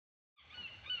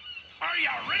you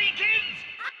ready, kids?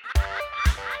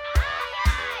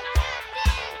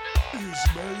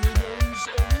 Is mayonnaise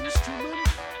an instrument?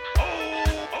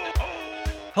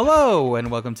 Hello, and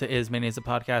welcome to Is Mayonnaise a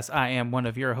Podcast. I am one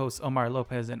of your hosts, Omar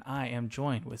Lopez, and I am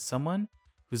joined with someone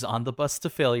who's on the bus to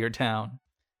Failure Town.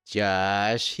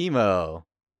 Josh Hemo.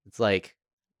 It's like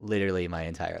literally my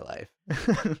entire life.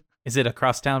 Is it a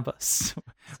crosstown bus?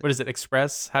 What is it,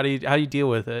 Express? How do you deal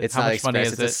with it? It's How not much money express.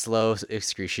 is It's it? a slow,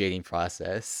 excruciating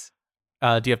process.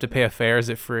 Do you have to pay a fare? Is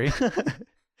it free?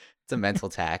 It's a mental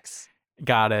tax.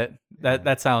 Got it.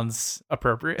 That sounds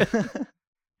appropriate.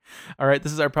 All right,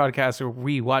 this is our podcast where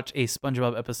we watch a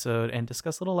SpongeBob episode and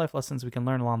discuss little life lessons we can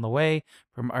learn along the way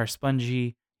from our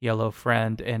spongy yellow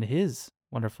friend and his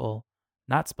wonderful,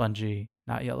 not spongy,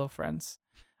 not yellow friends.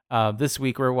 This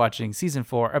week we're watching Season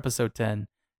 4, Episode 10,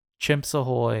 Chimps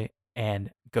Ahoy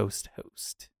and Ghost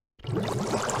Host.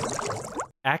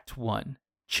 Act 1,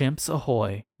 Chimps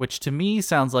Ahoy, which to me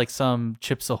sounds like some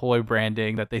Chips Ahoy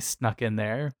branding that they snuck in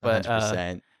there, but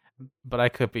 100%. but I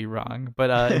could be wrong.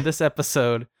 But in this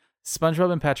episode,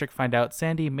 SpongeBob and Patrick find out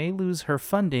Sandy may lose her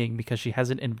funding because she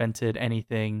hasn't invented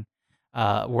anything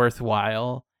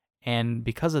worthwhile, and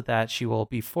because of that, she will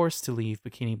be forced to leave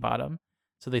Bikini Bottom.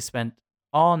 So they spent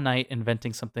all night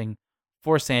inventing something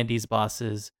for Sandy's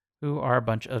bosses, who are a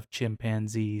bunch of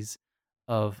chimpanzees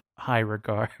of high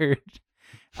regard.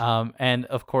 And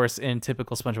of course, in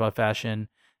typical SpongeBob fashion,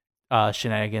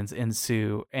 shenanigans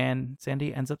ensue, and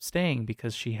Sandy ends up staying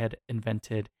because she had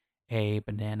invented a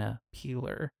banana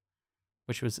peeler,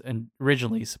 which was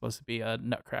originally supposed to be a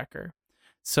nutcracker.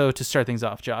 So to start things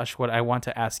off, Josh, what I want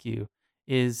to ask you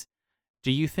is,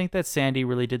 do you think that Sandy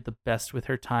really did the best with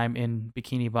her time in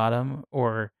Bikini Bottom?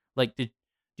 Or like, do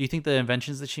you think the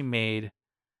inventions that she made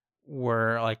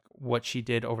were like what she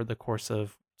did over the course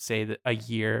of, say, a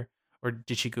year? Or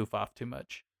did she goof off too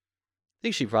much? I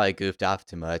think she probably goofed off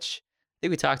too much. I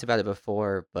think we talked about it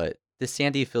before, but this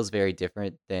Sandy feels very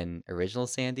different than original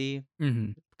Sandy.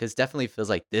 Mm-hmm. Because it definitely feels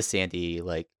like this Sandy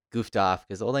like goofed off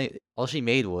because all she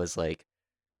made was like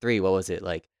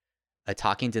like a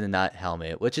talking to the nut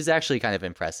helmet, which is actually kind of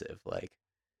impressive. Like,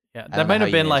 Yeah, I that don't know might how have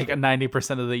you been like managed it.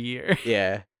 90% of the year.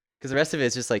 Yeah, because the rest of it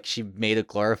is just like she made a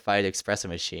glorified espresso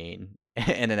machine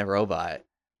and then a robot.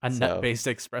 A So, nut-based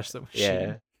espresso machine.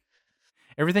 Yeah,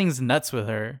 Everything's nuts with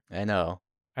her. I know.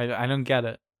 I don't get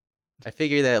it. I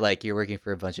figure that like you're working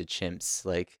for a bunch of chimps,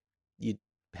 like you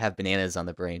have bananas on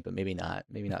the brain, but maybe not.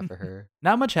 Maybe not for her.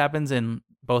 Not much happens in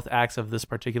both acts of this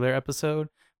particular episode,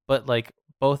 but like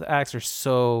both acts are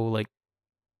so like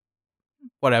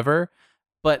whatever.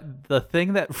 But the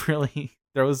thing that really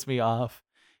throws me off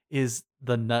is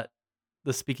the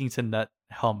speaking to nut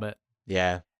helmet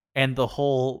Yeah. and the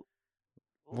whole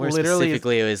More literally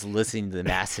specifically, it was listening to the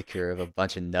massacre of a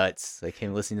bunch of nuts, like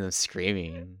him listening to them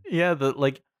screaming. yeah, the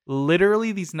like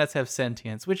literally these nuts have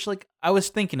sentience, which like I was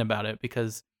thinking about it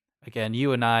because again,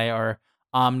 you and I are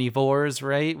omnivores,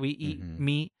 right? We eat Mhm.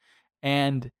 meat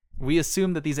and we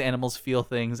assume that these animals feel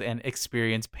things and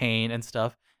experience pain and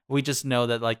stuff. We just know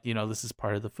that like, this is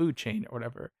part of the food chain or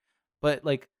whatever. But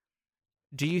like,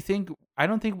 I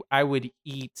don't think I would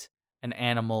eat an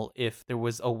animal if there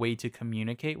was a way to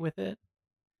communicate with it,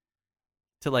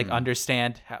 to like Hmm.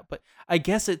 understand how, but I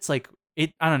guess it's like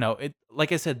I don't know, it,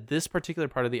 like I said, this particular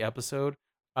part of the episode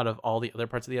out of all the other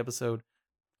parts of the episode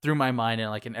threw my mind in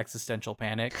like an existential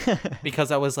panic because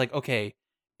I was like, okay,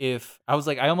 I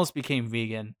almost became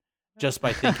vegan just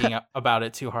by thinking about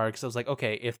it too hard, because I was like,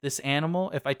 okay, if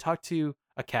I talked to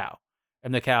a cow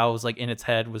and the cow was like in its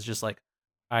head was just like,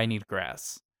 I need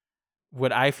grass,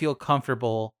 would I feel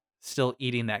comfortable still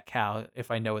eating that cow if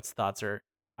I know its thoughts are,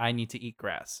 I need to eat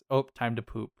grass. Oh, time to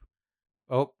poop.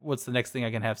 Oh, what's the next thing I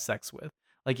can have sex with?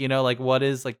 Like, like what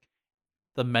is like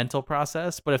the mental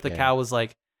process? But if the Yeah. cow was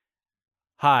like,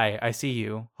 hi, I see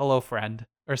you. Hello, friend,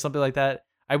 or something like that,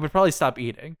 I would probably stop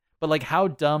eating. But like, how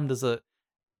dumb does a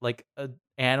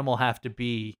animal have to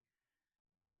be?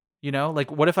 Like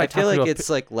what if I I feel talk to like a it's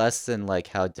like less than like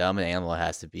how dumb an animal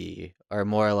has to be, or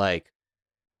more like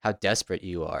how desperate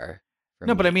you are. For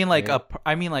no, but I meat, mean like right?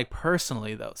 I mean like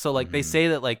personally though. So like they Mhm. say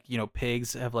that like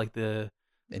pigs have like the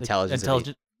Intelligence of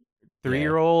intelligent yeah.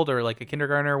 3-year-old or like a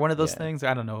kindergartner, one of those Yeah. things.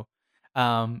 I don't know.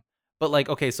 But like,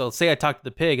 okay, so say I talk to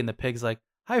the pig and the pig's like,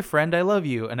 hi friend, I love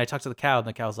you. And I talk to the cow and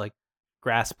the cow's like,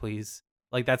 grass, please.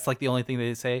 Like that's like the only thing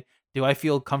they say. Do I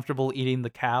feel comfortable eating the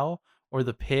cow or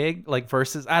the pig? Like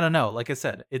versus, I don't know. Like I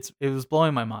said, it was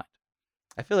blowing my mind.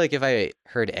 I feel like if I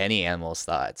heard any animal's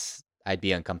thoughts, I'd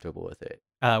be uncomfortable with it.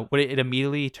 Would it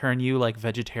immediately turn you like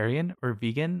vegetarian or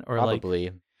vegan or like,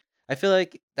 Probably. I feel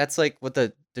like that's like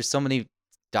there's so many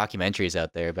documentaries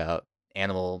out there about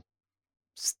animal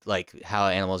like how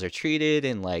animals are treated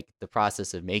and like the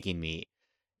process of making meat.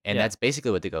 And Yeah. that's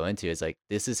basically what they go into is like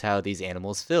this is how these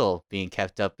animals feel being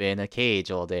kept up in a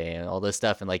cage all day and all this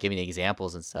stuff and like giving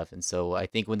examples and stuff. And so I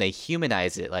think when they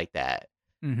humanize it like that,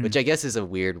 Hmm. which I guess is a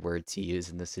weird word to use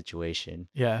in this situation,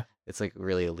 Yeah. it's like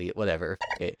really elite, whatever.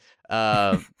 Okay.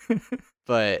 Um,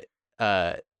 but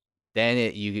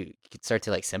then you could start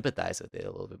to like sympathize with it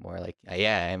a little bit more. Like,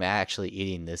 yeah, I'm actually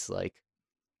eating this like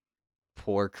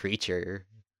poor creature.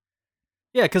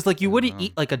 Yeah, because like you wouldn't Um,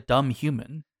 eat like a dumb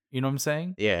human. You know what I'm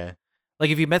saying? yeah, Like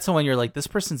if you met someone, you're like, this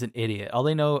person's an idiot. All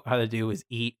they know how to do is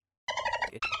eat.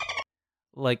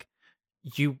 Like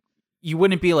you, you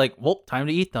wouldn't be like, well, time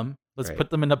to eat them. Let's right. put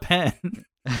them in a pen.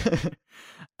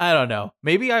 I don't know.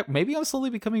 Maybe I'm slowly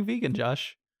becoming vegan,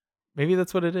 Josh. Maybe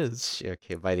that's what it is.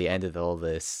 Okay, by the end of all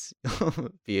this,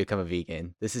 become a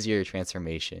vegan. This is your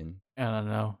transformation. I don't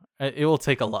know. It will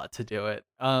take a lot to do it.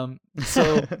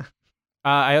 So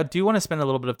I do want to spend a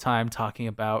little bit of time talking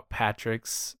about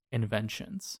Patrick's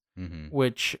inventions, Hmm.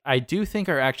 which I do think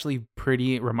are actually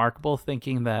pretty remarkable,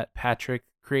 thinking that Patrick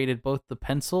created both the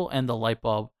pencil and the light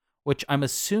bulb, which I'm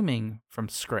assuming from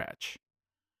scratch.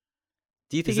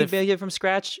 Do you think Is he it made it from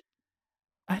scratch,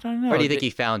 I don't know. or do you think he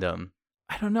found them?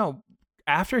 I don't know.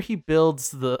 After he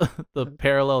builds the the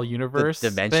parallel The universe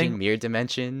dimension, thing, mirror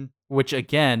dimension. which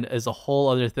again is a whole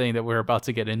other thing that we're about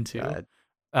to get into God.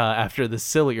 after the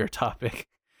sillier topic,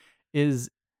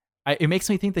 it makes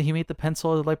me think that he made the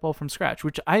pencil or the light bulb from scratch.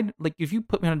 Which I like. If you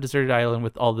put me on a deserted island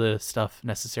with all the stuff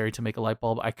necessary to make a light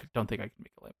bulb, don't think I can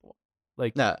make a light bulb.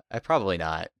 Like, No, I probably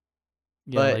not.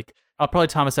 yeah, But like I'll probably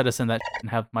Thomas Edison that and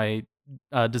have my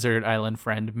deserted island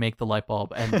friend make the light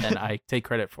bulb, and then I take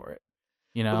credit for it.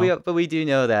 You know? but we do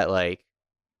know that like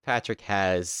Patrick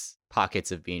has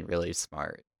pockets of being really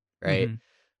smart, right? Hmm.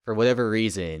 For whatever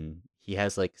reason, he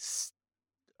has like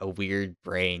a weird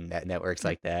brain that networks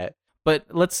like that. But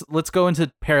let's go into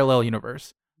parallel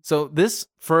universe. So this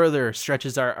further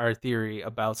stretches our theory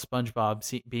about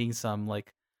SpongeBob being some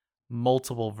like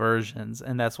multiple versions,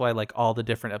 and that's why like all the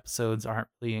different episodes aren't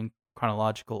really in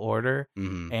chronological order,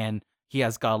 Hmm. and he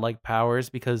has godlike powers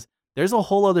because there's a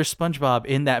whole other SpongeBob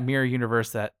in that mirror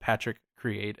universe that Patrick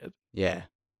created. Yeah,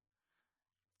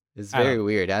 it's I don't. very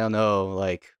weird. I don't know,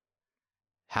 like,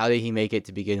 how did he make it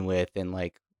to begin with, and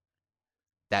like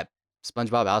that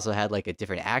SpongeBob also had like a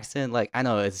different accent. Like, I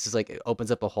know it's just like it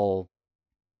opens up a whole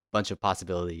bunch of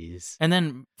possibilities. And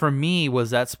then for me,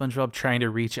 was that SpongeBob trying to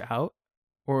reach out,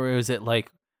 or is it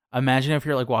like imagine if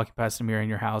you're like walking past a mirror in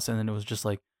your house and then it was just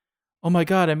like, oh my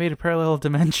god, I made a parallel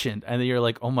dimension, and then you're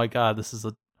like, oh my god, this is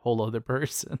a whole other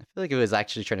person. I feel like it was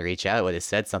actually trying to reach out. It would have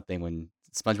said something when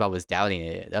SpongeBob was doubting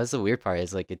it. That was the weird part.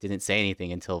 Is like it didn't say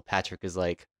anything until Patrick was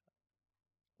like,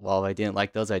 "Well, I didn't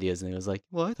like those ideas," and it was like,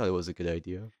 "Well, I thought it was a good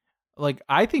idea." Like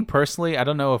I think personally, I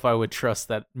don't know if I would trust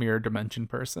that mirror dimension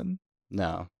person.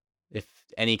 No, if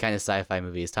any kind of sci-fi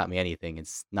movie has taught me anything,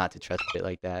 it's not to trust it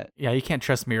like that. Yeah, you can't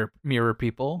trust mirror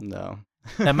people. No.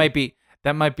 That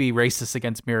might be racist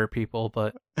against mirror people,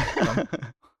 but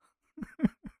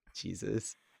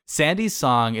Jesus. Sandy's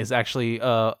song is actually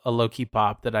a low key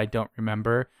pop that I don't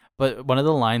remember. But one of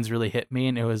the lines really hit me,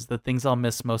 and it was, "The things I'll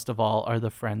miss most of all are the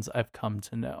friends I've come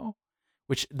to know,"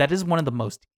 which that is one of the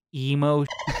most emo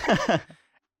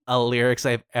lyrics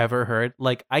I've ever heard.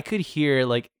 Like I could hear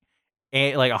like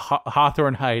a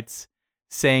Hawthorne Heights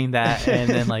saying that, and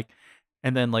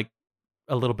then like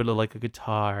a little bit of like a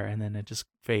guitar, and then it just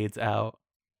fades out,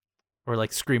 or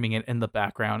like screaming it in the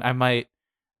background. I might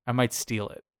steal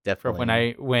it for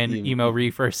Definitely. when You- emo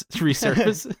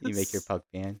resurfaces. You make your punk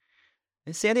band.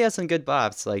 And Sandy has some good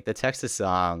bops. Like the Texas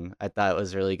song, I thought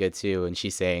was really good too. And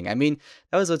she's saying, I mean,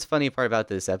 that was what's funny part about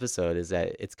this episode is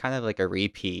that it's kind of like a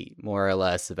repeat, more or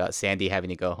less, about Sandy having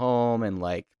to go home and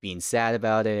like being sad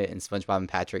about it, and SpongeBob and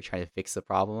Patrick trying to fix the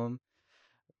problem.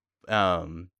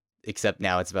 Except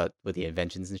now it's about with the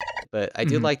inventions and shit. But I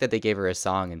do Mhm. like that they gave her a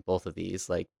song in both of these,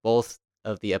 like both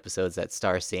of the episodes that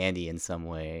star Sandy in some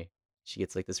way. She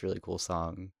gets like this really cool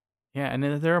song. Yeah, and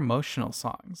then they're emotional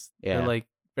songs. They're Yeah. like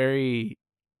very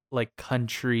like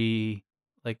country,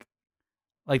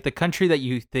 like the country that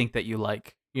you think that you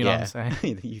like. You know what I'm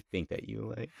saying? You think that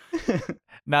you like.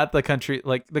 Not the country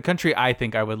like the country I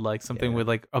think I would like, something Yeah. with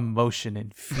like emotion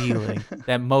and feeling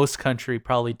that most country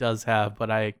probably does have, but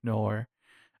I ignore.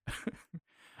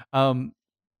 um,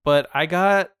 but I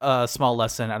got a small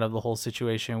lesson out of the whole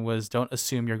situation was don't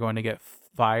assume you're going to get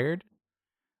fired.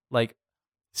 Like,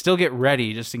 still get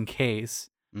ready just in case.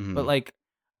 Mhm. But like,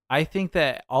 I think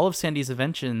that all of Sandy's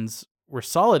inventions were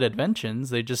solid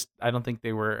inventions. I don't think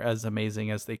they were as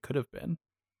amazing as they could have been.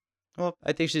 Well,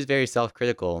 I think she's very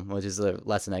self-critical, which is a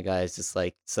lesson I got. Is just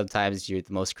like sometimes you're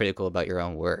the most critical about your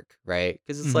own work, right?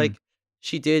 Because it's Hmm. like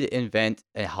she did invent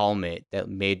a helmet that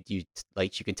made you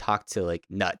like you can talk to like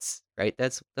nuts, right?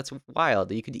 That's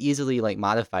wild. You could easily like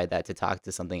modify that to talk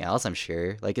to something else. I'm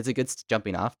sure. Like it's a good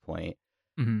jumping off point.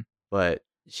 Hmm. But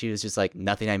she was just like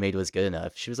nothing I made was good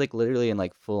enough. She was like literally in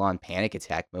like full on panic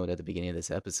attack mode at the beginning of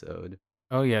this episode.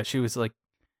 Oh yeah, she was like,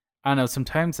 I don't know.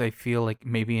 Sometimes I feel like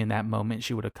maybe in that moment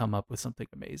she would have come up with something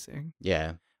amazing.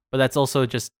 Yeah. But that's also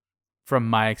just from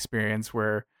my experience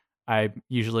where I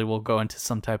usually will go into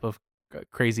some type of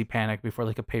crazy panic before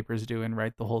like a paper's due and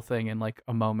write the whole thing in like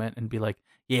a moment and be like,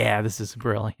 yeah, this is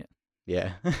brilliant.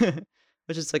 Yeah.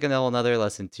 Which is like another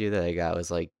lesson too that I got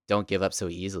was like, don't give up so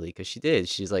easily because she did.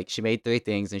 She's like, she made 3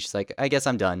 things and she's like, I guess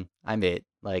I'm done. I'm it.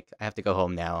 Like, I have to go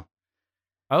home now.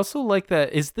 I also like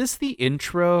that. Is this the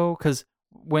intro? Because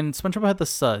when SpongeBob had the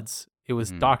suds, it was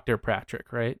Hmm. Dr.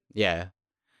 Patrick, right? Yeah.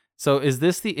 So is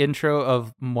this the intro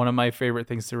of one of my favorite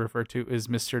things to refer to is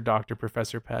Mr. Dr.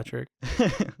 Professor Patrick? I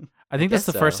I think that's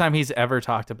guess the first so. time he's ever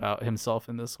talked about himself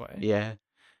in this way. Yeah.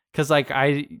 Because like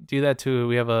I do that too.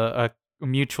 We have a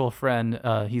mutual friend.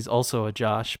 He's also a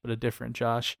Josh, but a different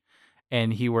Josh,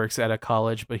 and he works at a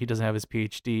college, but he doesn't have his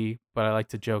PhD. But I like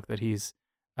to joke that he's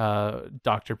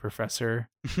Doctor Professor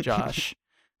Josh.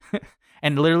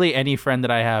 And literally any friend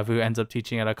that I have who ends up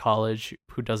teaching at a college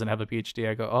who doesn't have a PhD,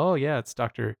 I go, oh yeah, it's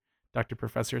Doctor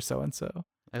Professor so and so.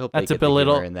 I hope Not they to get the humor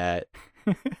belittle, in that.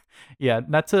 yeah,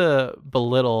 not to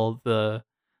belittle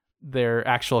their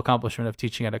actual accomplishment of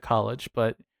teaching at a college,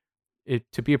 but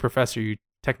to be a professor, you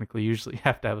technically usually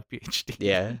have to have a PhD.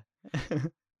 Yeah.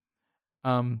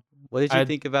 um, What did you I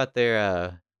think about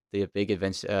their the big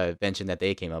invention that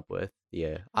they came up with?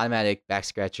 The automatic back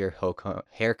scratcher,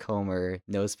 hair comber,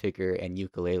 nose picker, and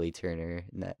ukulele tuner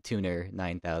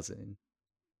 9000.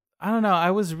 I don't know.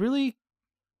 I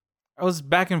was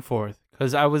back and forth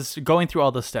because I was going through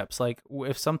all the steps. Like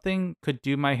if something could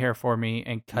do my hair for me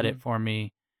and cut Hmm. it for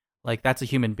me, like that's a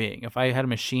human being. If I had a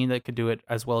machine that could do it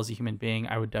as well as a human being,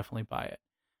 I would definitely buy it.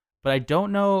 But I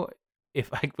don't know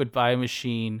if I would buy a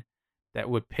machine that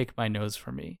would pick my nose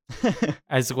for me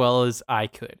as well as I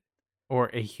could or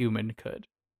a human could.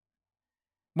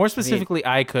 More I mean, specifically,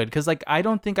 I could, because like I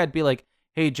don't think I'd be like,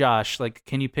 "Hey, Josh, like,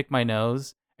 can you pick my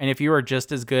nose?" And if you were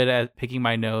just as good at picking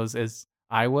my nose as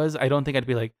I was, I don't think I'd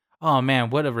be like, "Oh man,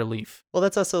 what a relief." well,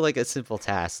 that's also like a simple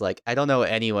task. Like, I don't know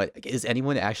anyone. Like, is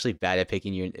anyone actually bad at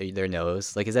picking their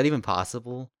nose? Like, is that even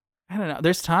possible? I don't know.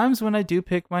 There's times when I do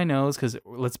pick my nose, because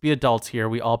let's be adults here.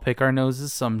 We all pick our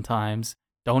noses sometimes.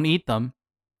 Don't eat them.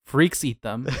 Freaks eat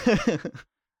them.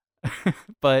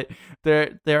 But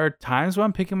there are times when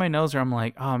I'm picking my nose where I'm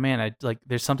like, oh man, I like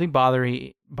there's something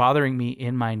bothering me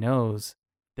in my nose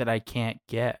that I can't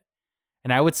get.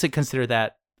 And I would say consider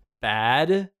that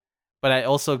bad, but I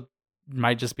also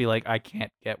might just be like I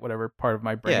can't get whatever part of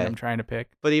my brain Yeah, I'm trying to pick.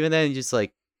 but even then, you just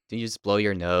like, do you just blow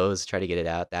your nose, try to get it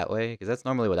out that way? Because that's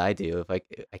normally what I do. If like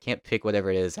I can't pick whatever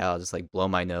it is out, I'll just like blow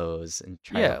my nose and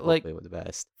try to Yeah, hope like it with the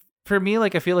best. for me,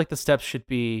 like I feel like the steps should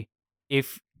be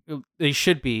if they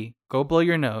should be go blow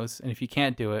your nose, and if you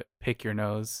can't do it, pick your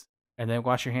nose and then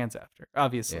wash your hands after. Yeah.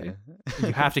 Obviously,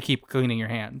 you have to keep cleaning your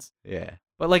hands. Yeah.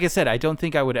 But like I said, I don't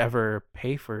think I would ever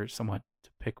pay for someone to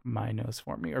pick my nose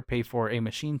for me or pay for a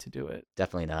machine to do it.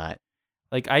 Definitely not.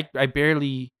 Like I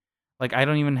barely like I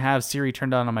don't even have Siri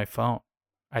turned on my phone.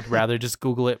 I'd rather just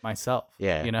Google it myself,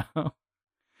 Yeah. you know?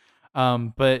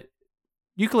 But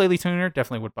ukulele tuner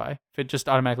definitely would buy. If it just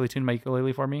automatically tuned my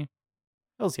ukulele for me,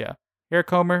 hells yeah. Hair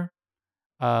comber,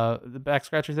 the back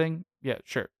scratcher thing, yeah,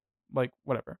 sure. Like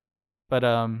whatever. But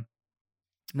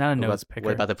not a nose What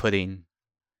picker. about the pudding?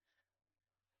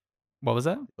 What was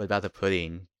that? What about the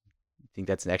pudding? You think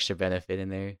that's an extra benefit in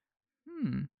there?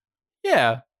 Hmm.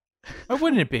 Yeah. Why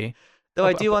wouldn't it be? Though A,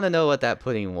 I a, do want to know what that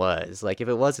pudding was. Like, if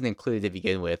it wasn't included to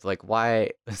begin with, like,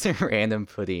 why was there random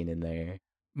pudding in there?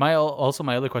 my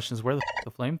other question is where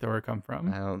the flamethrower come I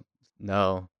from? don't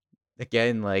know.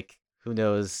 Again, like, who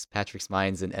knows? Patrick's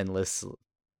mind's an endless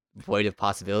void of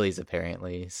possibilities,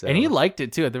 apparently. And he So, liked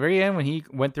it too. At the very end when he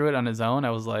went through it on his own, I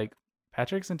was like,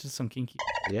 Patrick's into some kinky.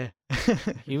 yeah.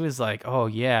 He was like, "Oh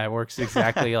yeah, it works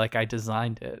exactly like I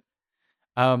designed it."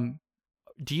 Um,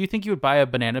 do you think you would buy a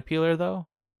banana peeler though?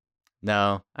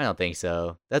 No, I don't think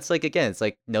so. That's like, again, it's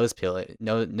like nose,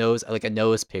 like a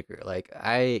nose picker. Like,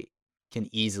 I can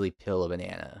easily peel a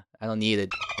banana. I don't need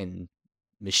a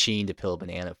machine to peel a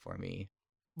banana for me.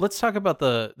 Let's talk about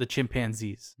the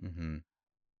chimpanzees. Hmm.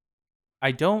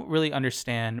 I don't really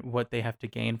understand what they have to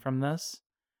gain from this.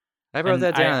 I wrote And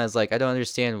that down as like, I don't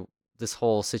understand this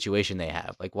whole situation they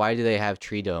have? Like, why do they have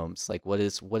tree domes? Like, what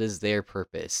is their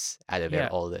purpose out of Yeah.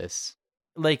 all this?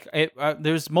 Like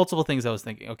there's multiple things I was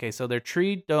thinking. Okay, so they're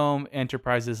Tree Dome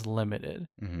Enterprises Limited,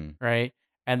 Hmm. right?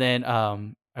 And then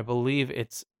I believe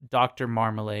it's Dr.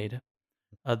 Marmalade,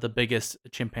 the biggest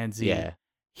chimpanzee. Yeah,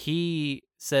 He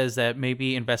says that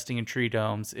maybe investing in tree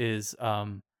domes is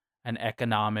an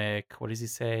economic, what does he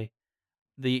say?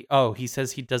 He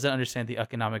says he doesn't understand the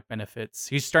economic benefits.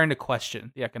 He's starting to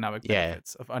question the economic yeah.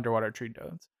 benefits of underwater tree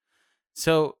domes.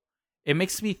 So it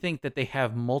makes me think that they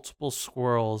have multiple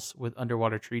squirrels with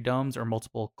underwater tree domes or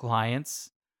multiple clients.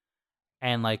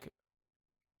 And like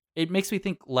it makes me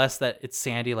think less that it's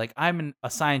Sandy, like a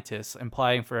scientist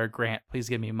applying for a grant, please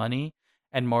give me money,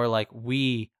 and more like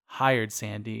we hired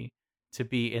Sandy to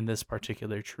be in this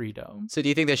particular tree dome. So do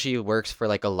you think that she works for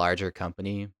like a larger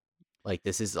company? Like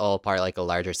this is all part of, like a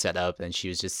larger setup, and she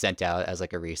was just sent out as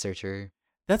like a researcher?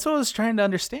 That's what I was trying to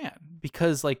understand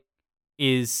because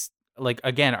is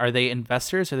again, are they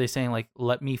investors? Are they saying like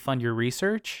let me fund your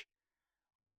research?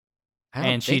 I don't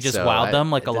And she think just so. wowed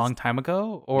them like a that's long time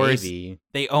ago, or is maybe.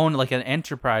 they own like an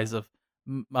enterprise of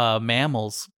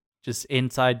mammals just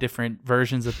inside different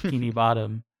versions of Bikini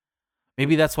Bottom?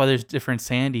 Maybe that's why there's different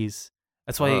Sandys.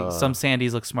 That's why some Oh,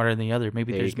 Sandys look smarter than the other.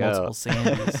 Maybe there you there's multiple go.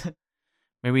 Sandys.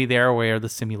 Maybe they're aware of the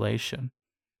simulation.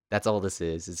 That's all this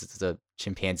is. It's just a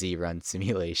chimpanzee run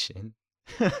simulation.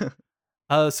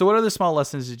 So what other small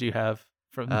lessons did you have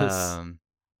from this?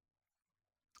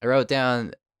 I wrote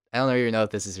down. I don't even know if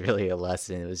this is really a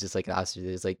lesson. It was just like an observation.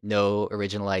 There's like no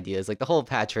original ideas. Like the whole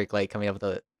Patrick like coming up with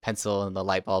a pencil and the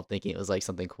light bulb, thinking it was like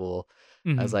something cool.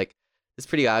 I was Mhm. like, it's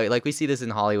pretty obvious. Like we see this in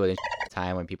Hollywood and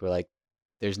time when people are like,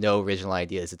 there's no original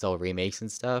ideas. It's all remakes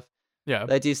and stuff. Yeah.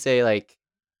 But I do say like,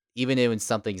 even when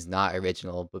something's not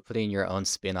original, but putting your own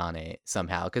spin on it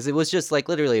somehow, because it was just like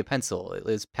literally a pencil. It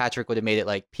was Patrick would have made it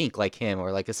like pink like him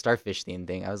or like a starfish theme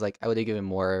thing. I was like, I would have given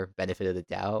more benefit of the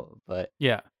doubt, but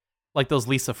Yeah. Like those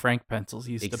Lisa Frank pencils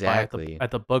you used to buy exactly.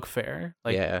 at the book fair.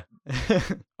 Like Yeah.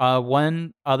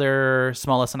 one other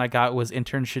small lesson I got was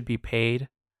interns should be paid,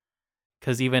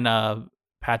 because even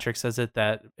Patrick says it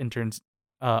that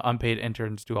unpaid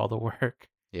interns do all the work.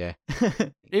 Yeah.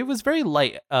 It was very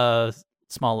light,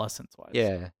 small lessons wise.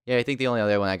 Yeah. Yeah, I think the only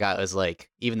other one I got was like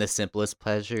even the simplest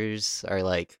pleasures are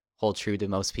like hold true to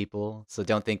most people. So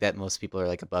don't think that most people are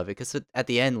like above it, because at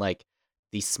the end like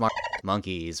these smart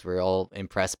monkeys were all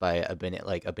impressed by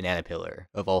like a banana pillar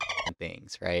of all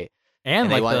things, right? And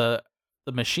And they like want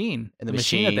the machine, and the the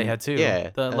machine that they machine. had too. Yeah.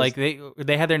 The That was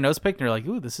they had their nose picked and they're like,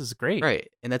 "Ooh, this is great." right.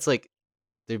 And that's like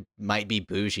they might be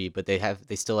bougie, but they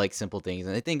still like simple things.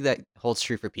 And I think that holds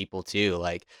true for people too.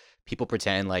 Like people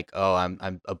pretend like, oh,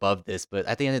 I'm above this, but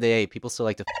at the end of the day, people still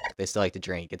like to they still like to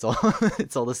drink. It's all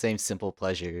it's all the same simple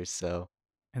pleasures. So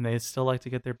And they still like to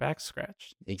get their backs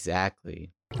scratched.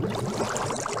 exactly.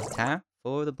 Time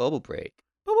for the bubble break.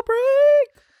 Bubble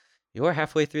break. You're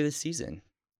halfway through the season.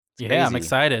 It's Yeah, I'm crazy.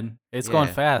 excited. It's going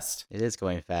Yeah, fast. it is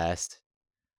going fast.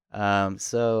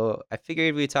 So I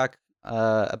figured we'd talk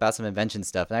about some invention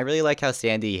stuff, and I really like how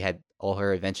Sandy had all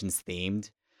her inventions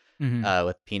themed Hmm.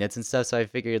 with peanuts and stuff. So I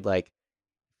figured like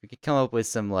if we could come up with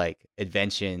some like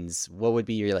inventions, what would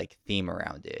be your like theme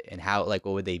around it, and how like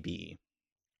what would they be?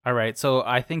 All right. So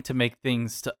I think to make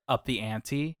things to up the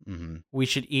ante, Mm-hmm. we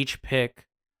should each pick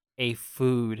a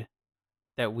food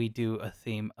that we do a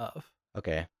theme of.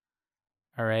 Okay.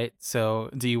 All right.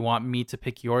 So do you want me to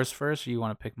pick yours first, or you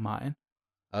want to pick mine?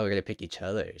 Oh, we're gonna pick each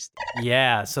other's.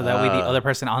 Yeah. So that way the other Uh.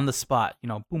 person on the spot,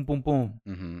 boom, boom, boom.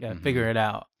 Mm-hmm. Yeah. Mm-hmm. Figure it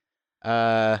out.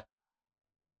 Uh.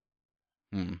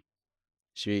 Hmm.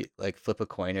 Should we like flip a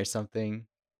coin or something?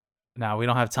 No, we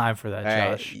don't have time for that, All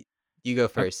right. Josh. You go Uh,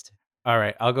 first. All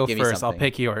right. I'll go Give me first. I'll something.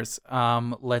 pick yours.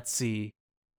 Let's see.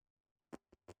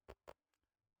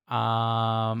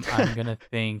 I'm gonna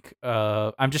think.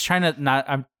 I'm just trying to not.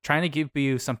 I'm trying to give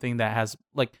you something that has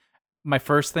like. My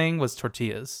first thing was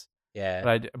tortillas, Yeah.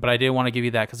 but I didn't want to give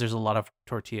you that because there's a lot of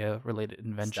tortilla related Stuff.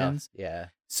 inventions. Yeah.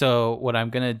 So what I'm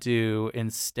gonna do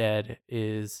instead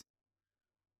is.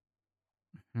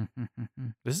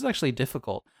 This is actually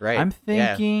difficult. Right. I'm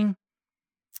Yeah. thinking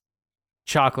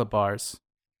chocolate bars,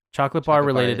 chocolate bar Chocolate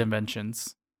related bar.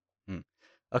 inventions.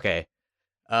 Okay.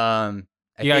 I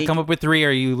You gotta think come up with 3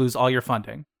 or you lose all your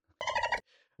funding.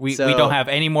 We don't so. have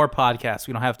any more podcasts.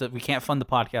 We can't fund the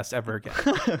podcast ever again.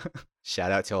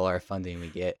 Shout out to all our funding we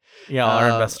get. Yeah,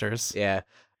 our Uh, investors. Yeah.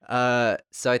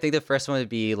 So I think the first one would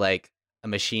be like a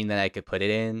machine that I could put it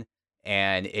in,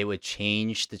 and it would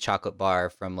change the chocolate bar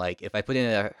from like if I put in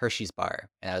a Hershey's bar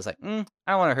and I was like, I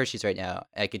don't want a Hershey's right now.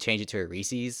 I could change it to a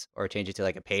Reese's or change it to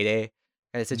like a Payday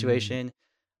kind of Mm. situation.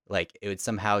 like it would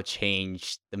somehow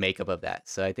change the makeup of that.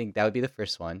 So I think that would be the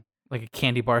first one. Like a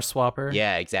candy bar swapper.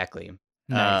 Yeah, exactly.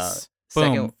 Nice.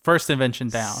 Second Boom. First invention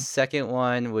down. second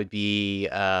one would be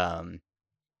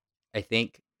I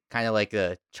think kind of like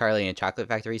the Charlie and Chocolate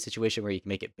Factory situation where you can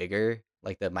make it bigger,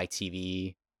 like the My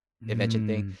TV invention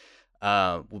thing.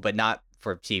 But not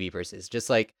for TV purposes. Just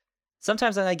like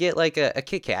sometimes when I get like a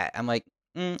Kit Kat, I'm like,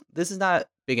 this is not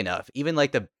big enough. Even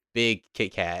like the big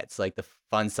Kit Kats, like the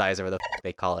fun size or whatever the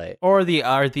they call it. Or the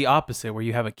opposite, where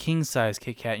you have a king size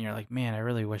Kit Kat and you're like, man, I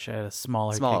really wish I had a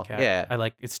smaller Small, Kit Kat. yeah. I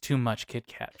like it's too much Kit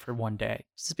Kat for one day.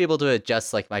 Just to be able to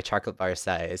adjust like my chocolate bar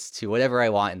size to whatever I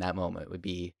want in that moment would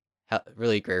be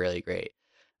really great, really great.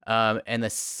 And the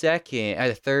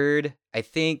third, I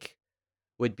think,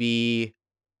 would be,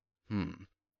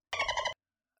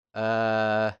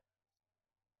 uh,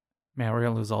 Man, we're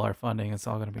gonna lose all our funding. It's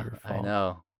all gonna be your fault. I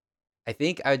know. I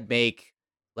think I would make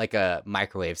like a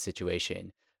microwave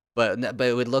situation, but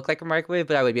it would look like a microwave,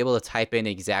 but I would be able to type in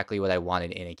exactly what I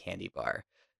wanted in a candy bar.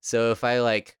 So if I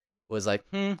like was like,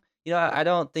 I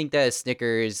don't think that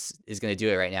Snickers is gonna do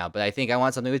it right now, but I think I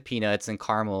want something with peanuts and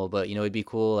caramel. But it'd be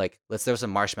cool. Like, let's throw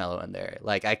some marshmallow in there.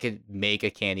 Like, I could make a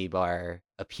candy bar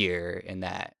appear in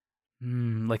that,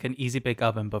 Like an easy bake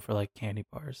oven, but for like candy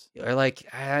bars. or like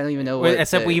I don't even know Wait, what.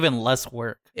 except with even less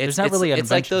work. There's not really an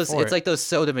It's like invention those. for It's it. like those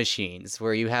soda machines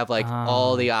where you have like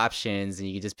all the options and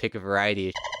you can just pick a variety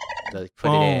of to like,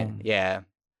 put it in. Boom. Yeah,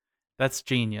 That's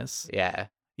genius. yeah,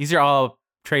 These are all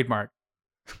trademark.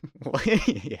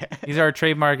 yeah. These are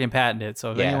trademark and patented.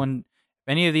 So if Yeah.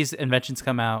 any of these inventions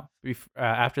come out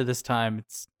after this time,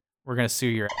 we're gonna sue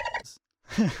your ass.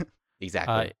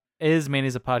 Exactly. Is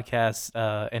Mayonnaise a Podcast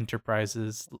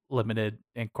Enterprises Limited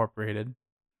Incorporated?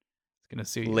 It's gonna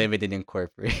sue you. Limited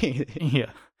Incorporated.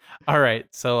 Yeah. All right.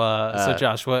 So Uh,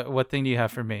 Josh, what thing do you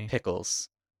have for me? Pickles.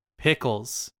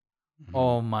 Pickles. Mhm.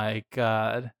 Oh my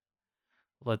god.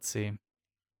 Let's see.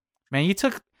 Man, you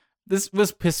took this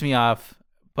was pissed me off,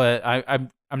 but I'm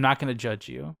not gonna judge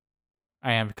you.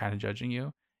 I am kind of judging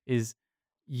you. Is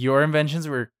your inventions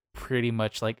were pretty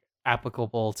much like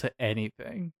applicable to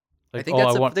anything. Like, I think that's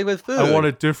I the want thing with food. I want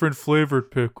a different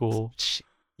flavored pickle.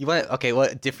 You want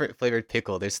what different flavored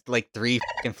pickle? There's like 3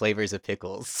 fucking flavors of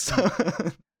pickles.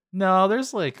 No,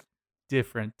 there's like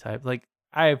different type. Like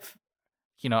I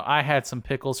had some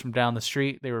pickles from down the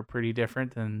street. They were pretty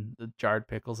different than the jarred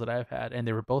pickles that I've had, and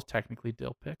they were both technically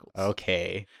dill pickles.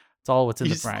 Okay. It's all what's in You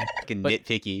the just brine. fucking But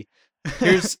nitpicky.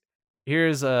 Here's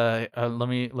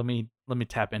let me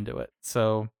tap into it.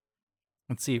 So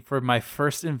let's see. For my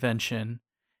first invention,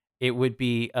 it would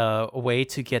be a way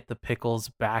to get the pickles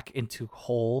back into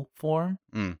whole form.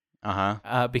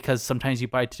 Because sometimes you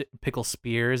buy pickle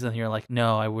spears and you're like,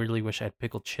 no, I really wish I had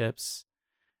pickle chips.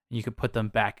 And you could put them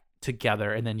back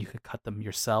together and then you could cut them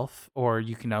yourself, or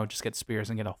you can now just get spears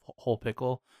and get a whole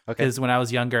pickle. Okay. Because when I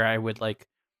was younger, I would like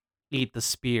eat the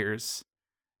spears,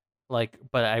 like,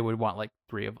 but I would want like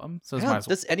 3 of them. So it's might as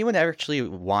well. Does anyone actually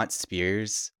want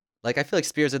spears? Like, I feel like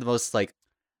spears are the most like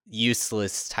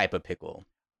useless type of pickle.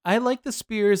 I like the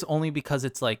spears only because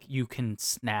it's like you can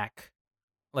snack,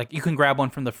 like you can grab one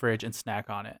from the fridge and snack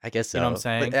on it. I guess so. You know what I'm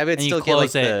saying? But I would And you still get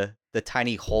like close it. the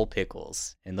tiny whole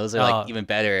pickles, and those are like even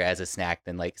better as a snack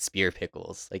than like spear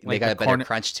pickles. Like they Like got the a better corn-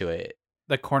 crunch to it.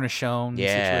 The cornichon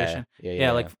situation.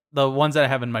 Yeah. Like the ones that I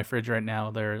have in my fridge right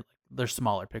now, they're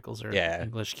smaller pickles or Yeah.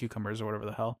 English cucumbers or whatever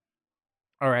the hell.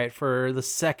 All right, for the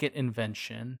second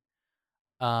invention,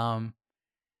 a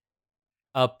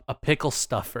pickle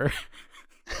stuffer.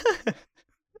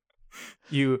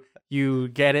 You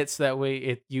get it so that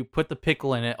way you put the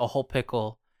pickle in it, a whole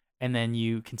pickle, and then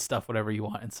you can stuff whatever you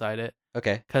want inside it.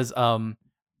 Okay. Cuz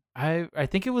I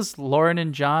think it was Lauren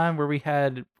and John where we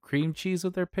had cream cheese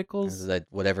with their pickles. Is that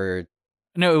whatever?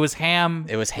 No, it was ham.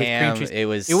 It was with cream ham. cheese. It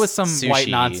was some white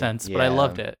sushi. nonsense, but I Yeah.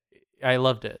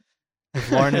 loved it.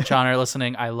 If Lauren and John are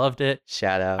listening, I loved it.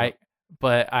 Shout out.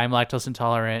 But I'm lactose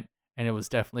intolerant, and it was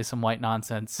definitely some white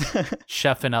nonsense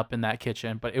chefing up in that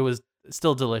kitchen. But it was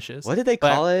still delicious. What did they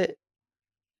But- call it?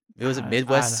 It was a I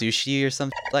Midwest don't- sushi or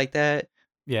something like that.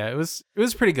 Yeah, it was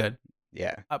pretty good.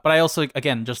 Yeah. But I also,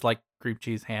 again, just like cream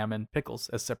cheese, ham, and pickles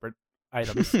as separate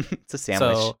items. It's a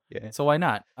sandwich. So- Yeah. So why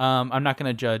not? I'm not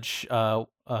gonna judge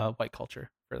white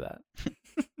culture for that.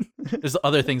 There's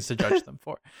other things to judge them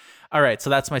for. All right, so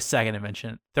that's my second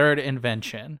invention. Third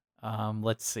invention.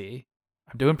 Let's see.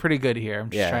 I'm doing pretty good here. I'm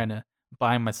just Yeah. trying to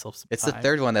buy myself some It's the time.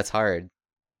 third one that's hard.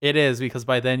 It is, because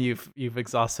by then you've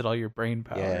exhausted all your brain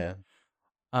power. Yeah.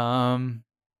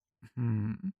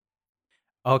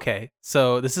 Okay,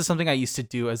 so this is something I used to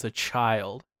do as a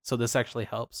child. So this actually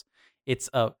helps. It's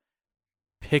a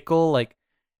pickle, like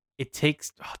it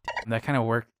takes that kind of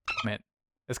work mint.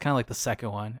 It's kind of like the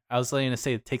second one. I was going to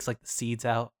say it takes like the seeds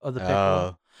out of the pickle.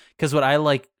 Oh. Because what I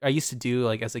used to do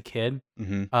like as a kid,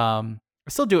 Mm-hmm. I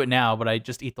still do it now, but I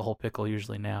just eat the whole pickle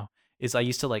usually now. Is I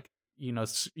used to like,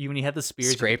 when you had the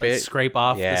spears, you Scrape could, like, it? scrape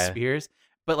off the Yeah. spears.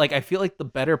 But like, I feel like the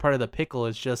better part of the pickle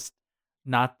is just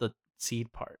not the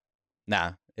seed part.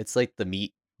 Nah, it's like the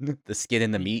meat, the skin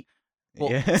and the meat.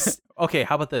 Well, Yeah. okay,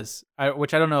 how about this?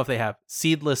 Which I don't know if they have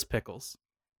seedless pickles.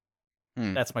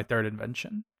 Hmm. That's my third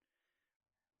invention.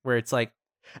 Where it's like,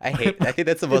 I think that's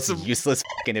the It's most a- useless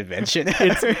fucking invention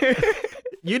It's- ever.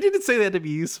 you didn't say that to be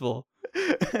useful.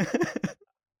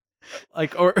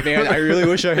 Like, or Man, I really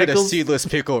wish I had a pickles- seedless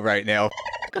pickle right now.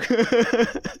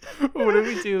 What do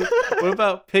we do? What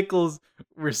about pickles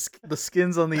where the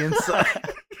skin's on the inside?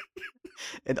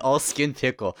 An all skin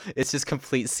pickle. It's just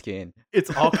complete skin.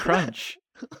 It's all crunch.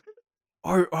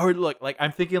 Or look, like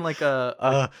I'm thinking like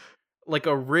a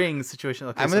ring situation.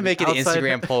 Okay, I'm so gonna the make an outside-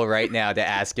 Instagram poll right now to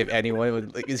ask if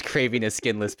anyone is craving a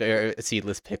skinless or a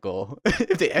seedless pickle.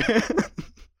 If they-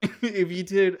 If you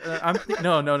did,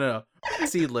 no,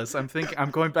 seedless. I'm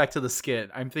going back to the skin.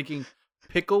 I'm thinking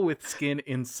pickle with skin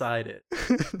inside it,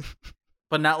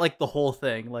 but not like the whole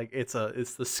thing. Like it's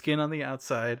the skin on the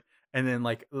outside, and then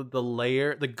like the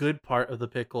layer, the good part of the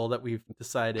pickle that we've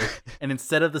decided, and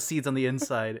instead of the seeds on the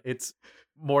inside, it's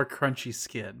more crunchy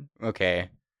skin. Okay.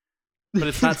 But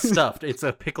it's not stuffed. It's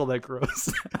a pickle that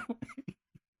grows.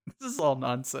 This is all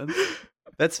nonsense.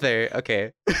 That's fair.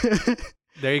 Okay.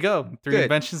 There you go. 3 Good.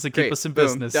 inventions that keep Great. us in Boom.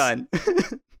 business. Done.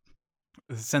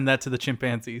 Send that to the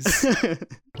chimpanzees.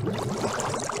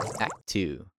 Act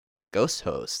 2. Ghost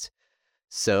Host.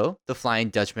 So, the Flying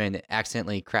Dutchman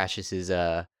accidentally crashes his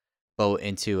boat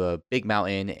into a big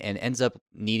mountain and ends up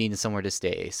needing somewhere to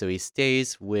stay. So he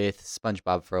stays with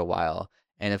SpongeBob for a while.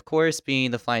 And of course, being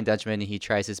the Flying Dutchman, he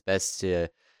tries his best to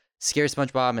scare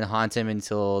SpongeBob and haunt him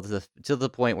until the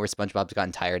point where SpongeBob's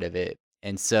gotten tired of it.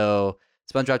 And so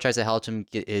SpongeBob tries to help him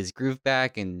get his groove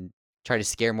back and try to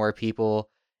scare more people.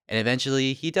 And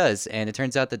eventually he does. And it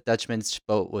turns out that Dutchman's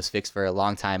boat was fixed for a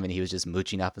long time and he was just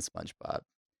mooching off of SpongeBob.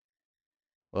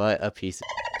 What a piece of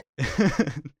Big ol'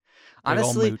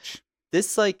 honestly, mooch.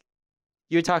 this, like,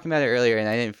 you were talking about it earlier and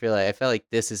I felt like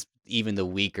this is even the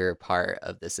weaker part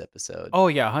of this episode. Oh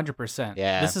yeah, 100%.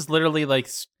 Yeah. This is literally like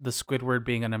the Squidward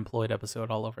being unemployed episode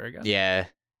all over again. Yeah.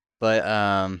 But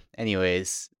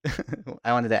anyways,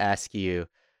 I wanted to ask you,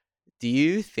 do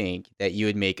you think that you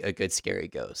would make a good scary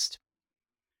ghost?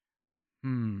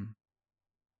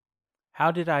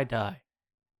 How did I die?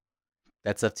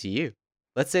 That's up to you.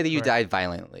 Let's say that you Right. died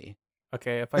violently.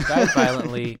 Okay, if I died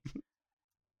violently,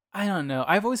 I don't know.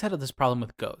 I've always had this problem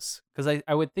with ghosts because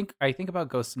I think about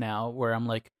ghosts now where I'm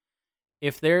like,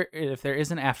 if there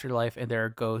is an afterlife and there are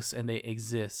ghosts and they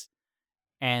exist,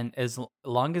 and as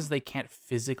long as they can't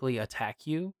physically attack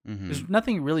you, Mhm. there's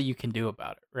nothing really you can do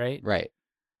about it, right? Right.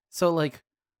 So like,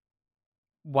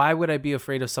 why would I be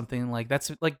afraid of something like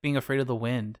that's like being afraid of the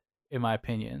wind, in my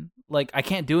opinion. Like I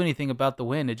can't do anything about the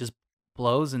wind; it just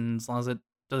blows, and as long as it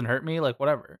doesn't hurt me, like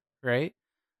whatever, right?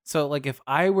 So like, if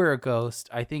I were a ghost,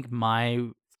 I think my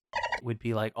would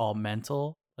be like all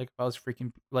mental. Like if I was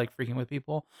freaking with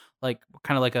people, like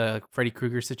kind of like a Freddy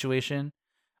Krueger situation.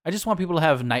 I just want people to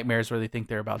have nightmares where they think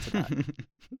they're about to die,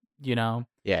 you know,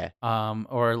 Yeah.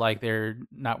 or like they're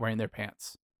not wearing their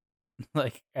pants,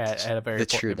 like at a very The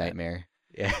important true event. nightmare.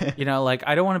 Yeah. You know, like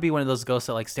I don't want to be one of those ghosts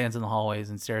that like stands in the hallways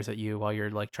and stares at you while you're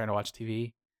like trying to watch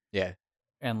TV Yeah.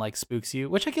 and like spooks you,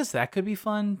 which I guess that could be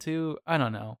fun too. I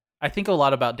don't know. I think a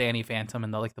lot about Danny Phantom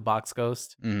and the box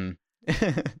ghost. Mhm.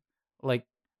 Like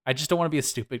I just don't want to be a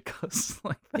stupid ghost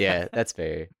like that. Yeah, that's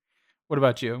fair. What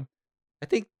about you? I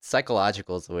think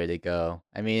psychological is the way to go.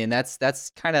 I mean, that's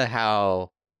kind of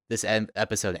how this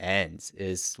episode ends,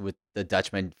 is with the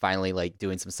Dutchman finally like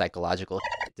doing some psychological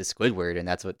to Squidward, and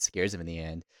that's what scares him in the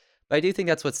end. But I do think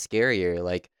that's what's scarier.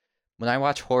 Like when I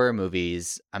watch horror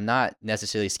movies, I'm not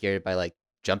necessarily scared by like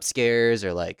jump scares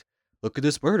or like, look at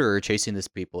this murderer chasing this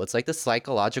people. It's like the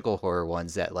psychological horror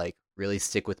ones that like really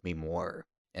stick with me more.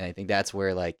 And I think that's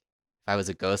where like if I was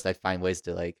a ghost, I'd find ways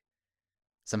to like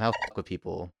somehow fuck with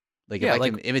people. Like Yeah, if I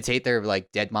like- can imitate their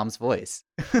like dead mom's voice.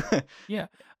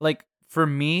 Like for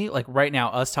me, like right now,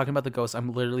 us talking about the ghost,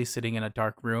 I'm literally sitting in a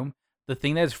dark room. The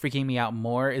thing that is freaking me out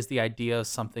more is the idea of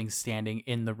something standing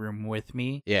in the room with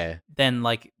me Yeah. than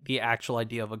like the actual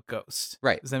idea of a ghost.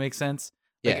 Right. Does that make sense?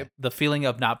 Like, Yeah. the feeling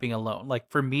of not being alone. Like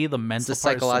for me, the It's mental the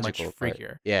part is so much psychological part.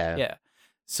 freakier. Yeah. Yeah.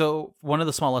 So one of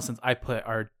the small lessons I put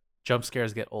are jump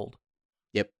scares get old.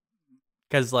 Yep.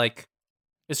 Because like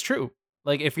it's true.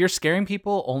 Like if you're scaring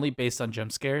people only based on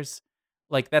jump scares,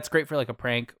 like that's great for like a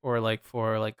prank or like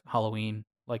for like Halloween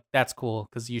Like that's cool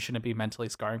because you shouldn't be mentally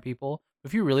scarring people.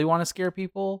 If you really want to scare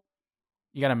people,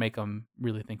 you got to make them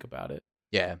really think about it.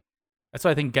 Yeah. That's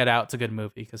why I think Get Out's a good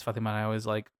movie because Fatima and I always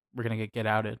like we're gonna get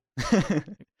outed.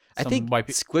 I think white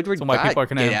Squidward some white got people are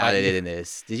gonna get invite outed you. in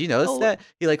this. Did you notice Oh, that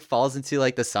he like falls into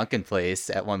like the sunken place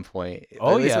at one point?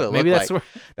 oh At least yeah, what it maybe looked that's like.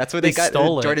 where That's where they they got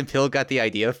stole it. Jordan Peele got the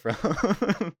idea from.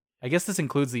 I guess this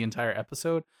includes the entire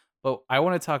episode, but I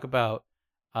want to talk about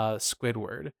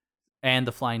Squidward and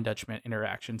the Flying Dutchman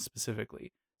interaction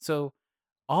specifically. So,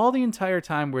 all the entire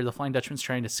time where the Flying Dutchman's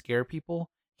trying to scare people,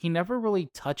 he never really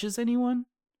touches anyone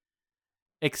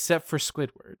except for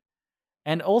Squidward.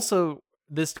 And also,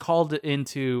 this called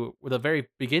into the very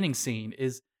beginning scene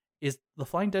is the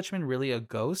Flying Dutchman really a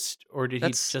ghost, or did he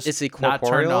It's just he not turn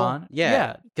corporeal? on?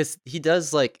 Yeah, because he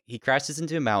does like he crashes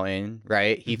into a mountain,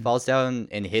 right? He Mhm. falls down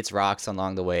and hits rocks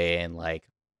along the way, and like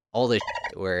all this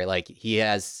where like he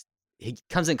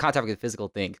comes in contact with physical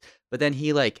things, but then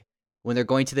he like when they're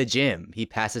going to the gym, he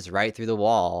passes right through the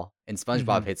wall, and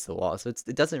SpongeBob Mhm. hits the wall. So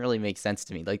it doesn't really make sense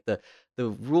to me. Like the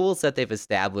rules that they've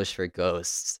established for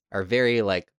ghosts are very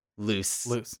like loose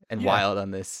and Yeah. wild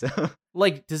on this.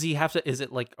 Like, does he have to? Is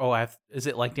it like, is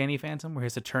it like Danny Phantom where he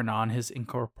has to turn on his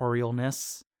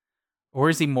incorporealness, or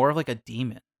is he more of like a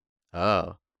demon?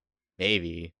 Oh,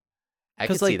 maybe. I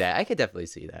 'Cause, could see like- that. I could definitely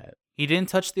see that. He didn't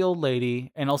touch the old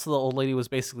lady, and also the old lady was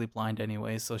basically blind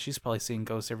anyway, so she's probably seeing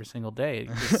ghosts every single day.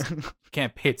 'Cause you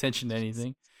can't pay attention to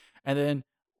anything. And then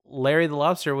Larry the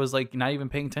Lobster was like not even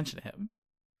paying attention to him.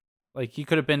 Like he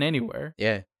could have been anywhere.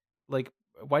 Yeah. Like,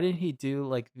 why didn't he do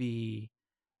like the,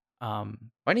 Why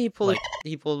didn't he pull? Like-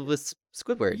 He pulled with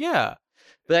Squidward. yeah,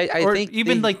 But I or think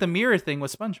even they- like the mirror thing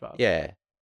with SpongeBob. yeah.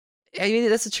 I mean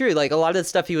that's true. Like a lot of the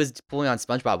stuff he was pulling on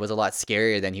SpongeBob was a lot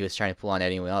scarier than he was trying to pull on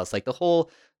anyone else. Like the whole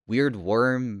weird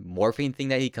worm morphing thing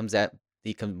that he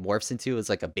morphs into is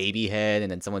like a baby head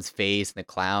and then someone's face and a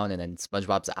clown and then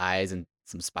SpongeBob's eyes and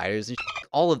some spiders and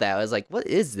all of that. I was like, what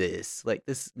is this? Like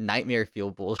this nightmare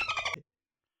fuel bullshit.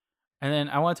 And then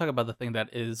I want to talk about the thing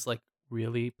that is like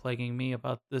really plaguing me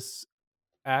about this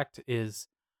act is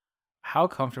how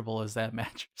comfortable is that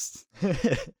mattress?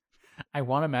 I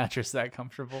want a mattress that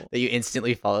comfortable That you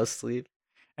instantly fall asleep.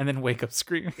 and then wake up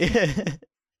screaming. I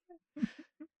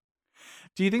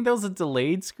Do you think that was a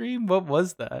delayed scream? What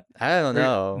was that? don't Or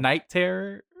know. Night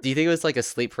terror? Do you think it was like a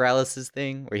sleep paralysis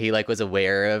thing where he like was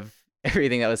aware of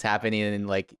everything that was happening and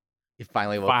like he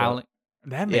finally woke Finally, up?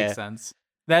 that makes Yeah. sense.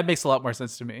 That makes a lot more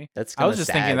sense to me. That's I was kinda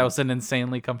just thinking that sad. was an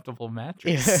insanely comfortable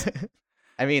mattress. Yeah.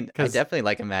 I mean, I 'Cause- definitely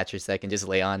like a mattress that I can just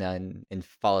lay on and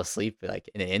fall asleep like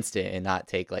in an instant and not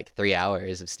take like 3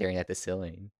 hours of staring at the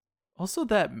ceiling. Also,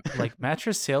 that like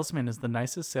mattress salesman is the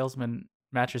nicest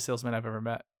mattress salesman I've ever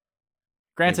met.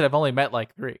 Granted, I've only met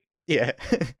like 3. Yeah.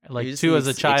 Like You just 2 need as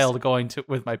a to child going to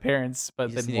with my parents, but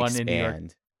you just then need to 1 in New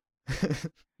York.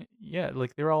 expand. Yeah,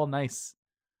 like they're all nice.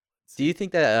 Do you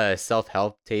think that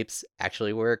self-help tapes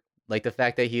actually work? Like the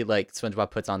fact that he like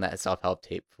SpongeBob puts on that self-help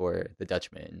tape for the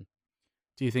Dutchman.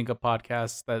 Do you think a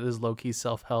podcast that is low key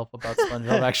self help about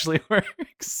SpongeBob actually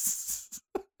works?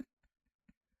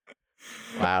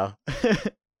 Wow.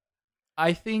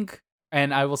 I think,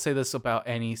 and I will say this about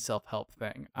any self help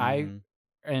thing. Mhm.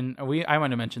 I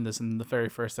might have mentioned this in the very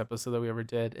first episode that we ever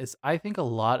did. Is I think a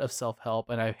lot of self help,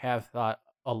 and I have thought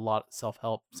a lot of self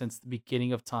help since the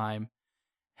beginning of time,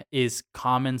 is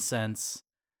common sense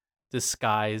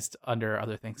disguised under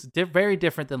other things. Very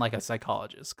different than like a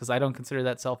psychologist, because I don't consider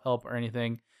that self help or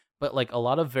anything. But like a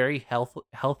lot of very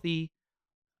healthy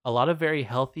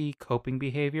coping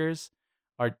behaviors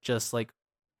are just like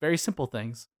very simple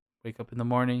things. Wake up in the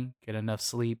morning, get enough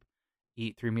sleep,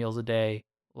 eat 3 meals a day,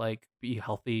 like be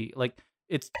healthy. Like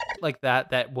it's like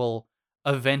that will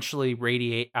eventually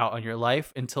radiate out on your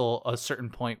life until a certain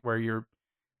point where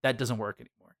that doesn't work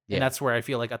anymore. Yeah. And that's where I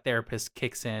feel like a therapist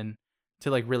kicks in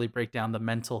to like really break down the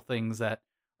mental things that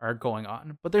are going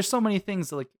on. But there's so many things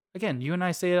that, like, again, you and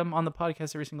I say them on the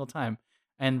podcast every single time,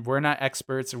 and we're not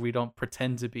experts or we don't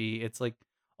pretend to be. It's like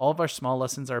all of our small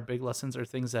lessons, our big lessons are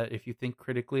things that if you think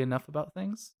critically enough about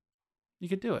things, you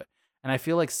could do it. And I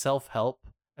feel like self-help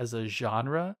as a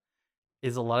genre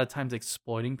is a lot of times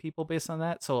exploiting people based on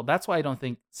that. So that's why I don't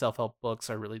think self-help books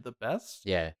are really the best.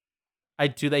 Yeah.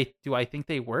 Do I think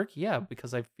they work? Yeah,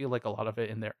 because I feel like a lot of it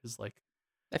in there is like,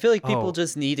 I feel like people Oh.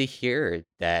 just need to hear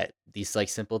that these like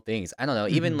simple things. I don't know,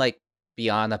 even Mhm. like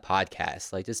beyond the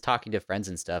podcast, like just talking to friends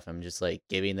and stuff. I'm just like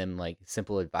giving them like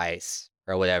simple advice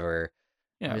or whatever.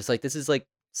 Yeah. I'm just like, this is like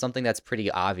something that's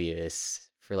pretty obvious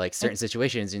for like certain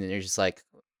situations, and they're just like,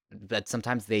 but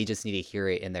sometimes they just need to hear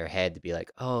it in their head to be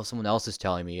like, oh, someone else is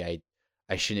telling me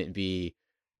I shouldn't be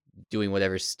doing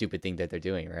whatever stupid thing that they're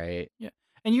doing, right?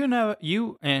 And you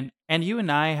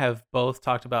and I have both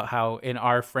talked about how in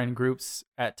our friend groups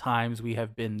at times we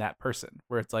have been that person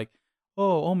where it's like,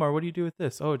 "Oh, Omar, what do you do with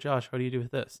this? Oh, Josh, what do you do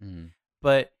with this?" Mm.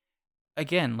 But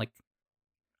again, like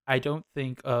I don't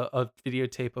think a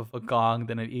videotape of a gong,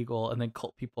 then an eagle, and then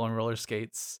cult people on roller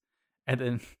skates, and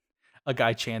then a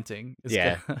guy chanting is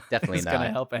Yeah, gonna definitely is gonna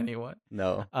not. help anyone.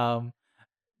 No. Um,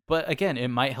 but again, it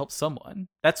might help someone.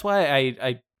 That's why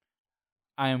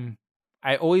I'm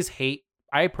I always hate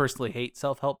I personally hate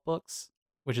self-help books,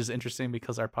 which is interesting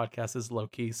because our podcast is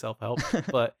low-key self-help,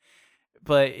 but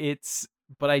it's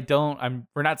but I don't I'm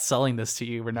we're not selling this to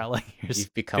you. We're not like here's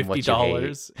You've become what you hate.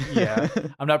 $50. Yeah.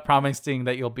 I'm not promising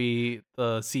that you'll be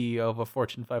the CEO of a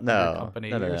Fortune 500 No, company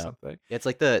no, no, or no. something. It's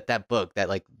like that book, that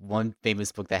like one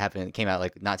famous book that came out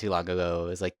like not too long ago. It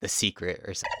was like The Secret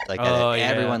or something like that. Oh That yeah.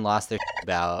 everyone lost their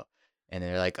about, and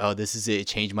they're like, "Oh, this is it. It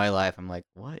changed my life." I'm like,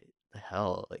 "What the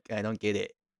hell? Like, I don't get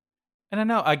it." And I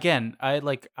know again,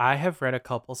 I have read a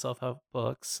couple self-help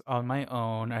books on my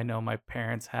own. I know my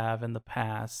parents have in the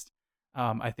past.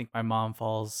 I think my mom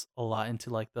falls a lot into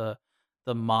like the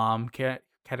mom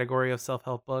category of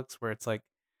self-help books where it's like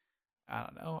I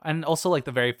don't know. And also like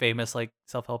the very famous like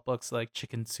self-help books like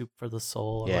Chicken Soup for the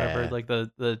Soul or whatever, Yeah, like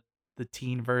the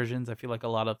teen versions. I feel like a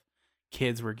lot of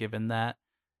kids were given that.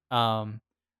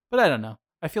 But I don't know.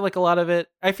 I feel like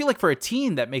for a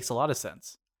teen that makes a lot of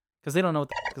sense because they don't know what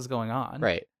the heck is going on.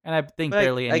 right. And I think But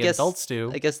barely I any guess adults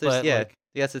do. I guess there's But yeah. like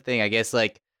That's the thing. I guess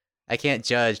like I can't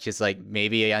judge because like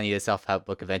maybe I need a self help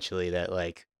book eventually that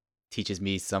like teaches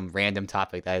me some random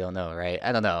topic that I don't know. Right?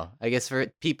 I don't know. I guess for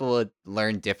people to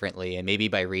learn differently, and maybe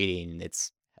by reading,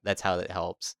 that's how it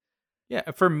helps.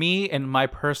 yeah, for me and my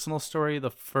personal story, the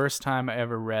first time I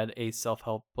ever read a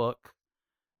self-help book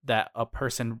that a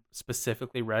person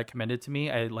specifically recommended to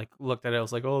me, I like looked at it, I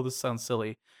was like, "Oh, this sounds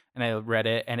silly." And I read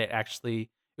it and it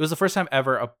was the first time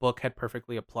ever a book had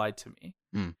perfectly applied to me.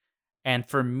 Mm. And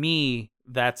for me,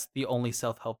 that's the only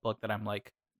self-help book that I'm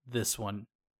like this one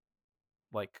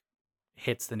like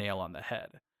hits the nail on the head.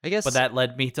 I But guess that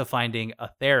led me to finding a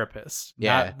therapist,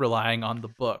 yeah. not relying on the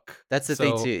book. That's the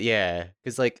thing too. So, Yeah,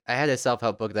 because like I had a self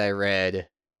help book that I read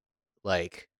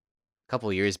like a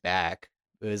couple years back.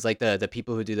 It was like the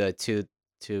people who do the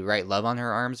to write love on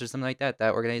her arms or something like that.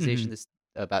 That mhm, organization is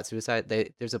about suicide.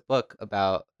 There's a book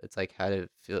about it's like how to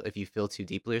feel if you feel too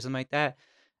deeply or something like that.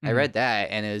 I mhm. read that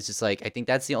and it was just like I think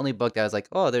that's the only book that I was like,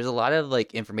 oh, there's a lot of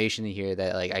like information in here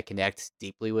that like I connect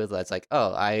deeply with. That's like,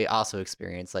 oh, I also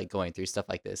experience like going through stuff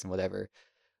like this and whatever.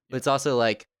 But Yeah. it's also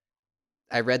like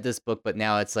I read this book, but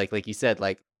now it's like you said,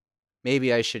 like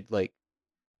maybe I should like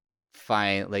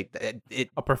find like it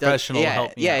A does professional to yeah,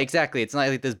 help me yeah, out. exactly. It's not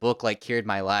like this book like cured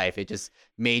my life. It just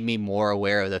made me more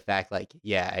aware of the fact like,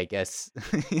 yeah, I guess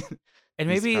And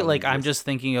these maybe like problems I'm exist. just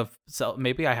thinking of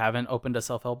maybe I haven't opened a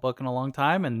self-help book in a long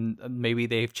time and maybe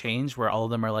they've changed where all of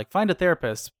them are like find a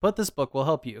therapist, but this book will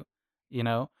help you, you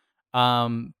know?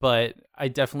 But I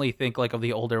definitely think like of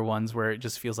the older ones where it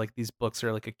just feels like these books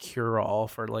are like a cure-all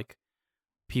for like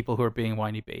people who are being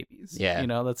whiny babies. Yeah,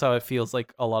 That's how it feels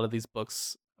like a lot of these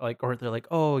books like or they're like,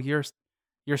 "Oh, you're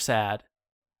sad.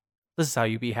 This is how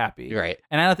you be happy." you're right.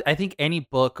 And I think any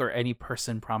book or any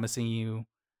person promising you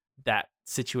that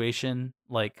situation,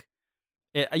 like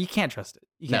you can't trust it.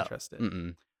 You can't No. trust it.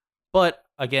 Mm-mm. But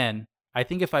again, I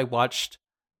think if I watched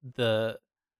the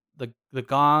the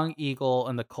Gong Eagle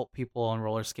and the cult people on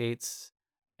roller skates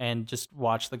and just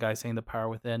watch the guy saying the power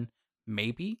within,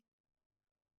 maybe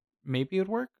maybe it would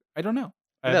work. I don't know.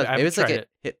 Who I knows? Maybe haven't it's like tried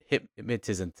a it.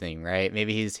 hypnotism thing, right?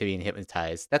 Maybe he's being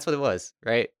hypnotized. That's what it was,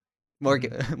 right? More Mhm.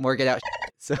 get, more get out.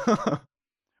 So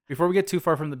Before we get too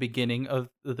far from the beginning of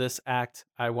this act,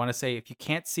 I want to say if you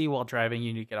can't see while driving,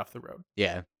 you need to get off the road.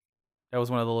 yeah, That was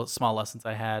one of the small lessons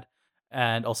I had.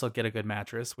 And also get a good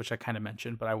mattress, which I kind of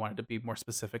mentioned, but I wanted to be more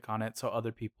specific on it so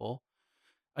other people,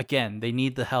 again, they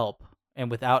need the help.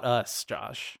 And without us,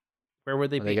 Josh, where would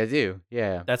they what they be? gotta do?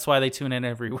 Yeah. That's why they tune in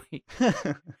every week.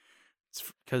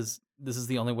 It's because this is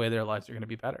the only way their lives are going to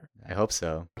be better. I hope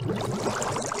so.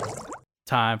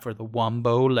 Time for the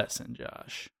Wumbo lesson,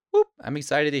 Josh. Whoop. I'm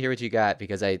excited to hear what you got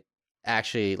because I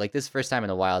actually like this first time in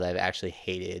a while that I've actually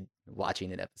hated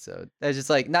watching an episode. I was just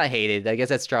like not hated, I guess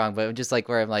that's strong, but just like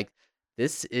where I'm like,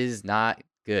 this is not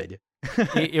good.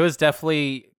 It was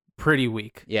definitely pretty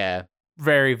weak. Yeah,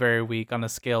 Very, very weak on a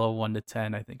scale of 1 to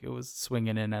 10. I think it was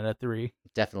swinging in at a 3.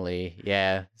 definitely.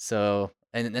 Yeah. So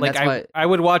and Like that's why I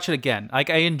would watch it again. Like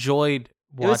I enjoyed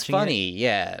it was watching it. funny.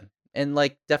 Yeah. And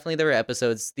like definitely there were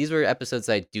episodes. These were episodes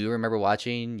I do remember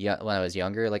watching when I was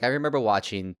younger. Like I remember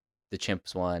watching the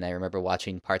chimps one. I remember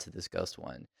watching parts of this ghost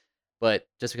one. But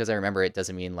just because I remember it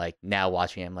doesn't mean like now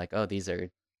watching it, I'm like, oh, these are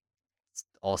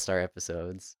all-star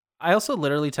episodes. I also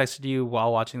literally texted you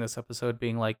while watching this episode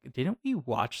being like, didn't we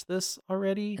watch this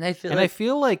already? And I feel And I like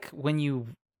feel like when you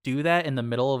do that in the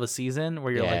middle of a season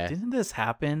where you're like, yeah. didn't this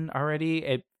happen already?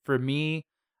 It for me,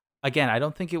 again, I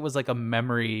don't think it was like a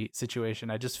memory situation.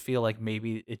 I just feel like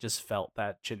maybe it just felt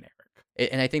that generic.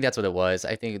 And I think that's what it was.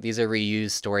 I think these are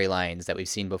reused storylines that we've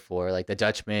seen before, like the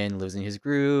Dutchman losing his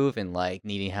groove and like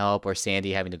needing help, or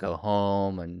Sandy having to go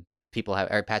home, and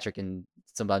or Patrick and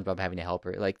SpongeBob having to help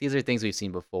her. Like these are things we've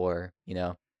seen before,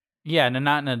 Yeah, and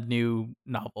not in a new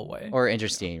novel way. or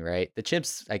interesting, right? The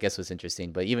chimps, I guess, was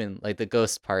interesting, but even like the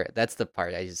ghost part, that's the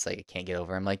part I just like can't get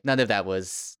over. I'm like, none of that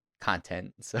was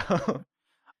content. So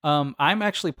I'm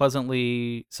actually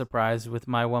pleasantly surprised with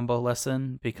my Wumbo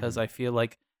lesson because Mhm. I feel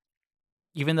like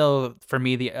even though for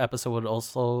me the episode would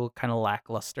also kind of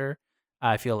lackluster,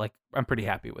 I feel like I'm pretty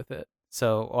happy with it.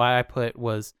 So what I put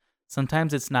was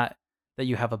sometimes it's not that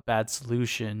you have a bad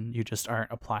solution, you just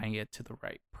aren't applying it to the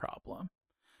right problem.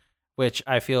 Which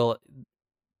I feel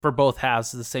for both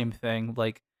halves is the same thing.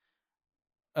 Like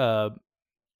uh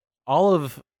all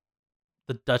of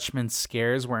the Dutchman's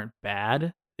scares weren't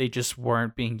bad. They just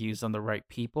weren't being used on the right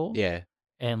people. yeah.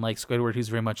 And like Squidward, who's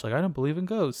very much like, I don't believe in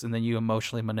ghosts, and then you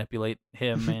emotionally manipulate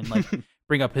him and like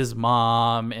bring up his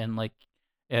mom, and like,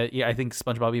 yeah, I think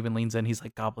SpongeBob even leans in. He's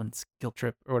like Goblin's guilt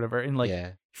trip or whatever, and like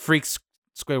Yeah. freaks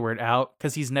Squidward out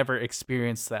because he's never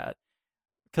experienced that.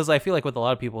 Because I feel like with a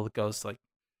lot of people with ghosts, like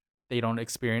they don't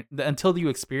experience until you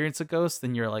experience a ghost,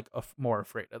 then you're like more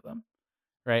afraid of them,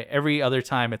 right? Every other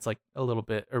time, it's like a little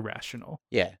bit irrational,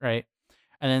 Yeah. right?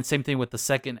 And then same thing with the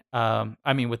second,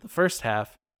 with the first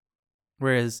half.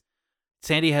 Whereas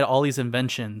Sandy had all these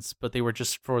inventions, but they were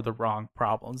just for the wrong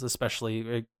problems,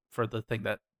 especially for the thing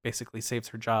that basically saves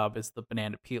her job is the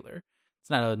banana peeler.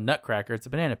 It's not a nutcracker, it's a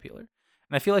banana peeler.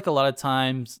 And I feel like a lot of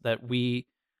times that we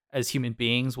as human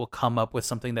beings will come up with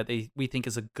something that we think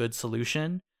is a good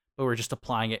solution, but we're just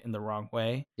applying it in the wrong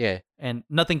way. Yeah. And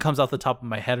nothing comes off the top of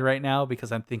my head right now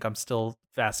because I think I'm still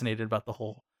fascinated about the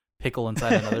whole pickle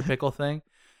inside another pickle thing.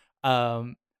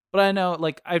 But I know,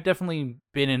 like, I've definitely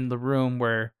been in the room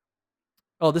where,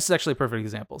 oh, this is actually a perfect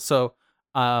example. So,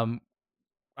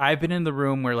 I've been in the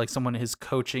room where like someone is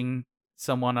coaching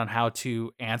someone on how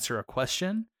to answer a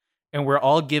question, and we're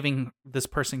all giving this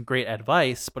person great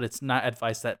advice, but it's not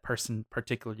advice that person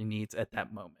particularly needs at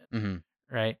that moment, hmm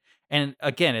right? And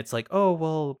again, it's like, oh,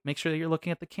 well, make sure that you're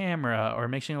looking at the camera, or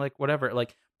make sure like whatever,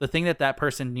 like the thing that that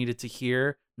person needed to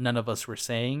hear, none of us were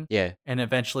saying, Yeah. and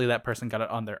eventually that person got it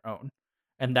on their own,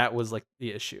 and that was like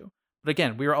the issue. But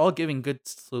again, we were all giving good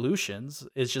solutions.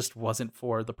 It just wasn't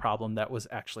for the problem that was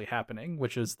actually happening,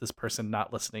 which is this person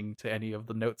not listening to any of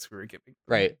the notes we were giving them.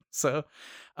 Right. So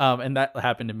and that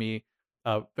happened to me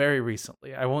very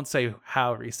recently. I won't say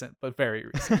how recent, but very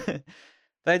recent.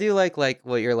 But I do like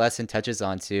what your lesson touches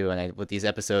on too, and what these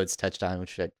episodes touched on,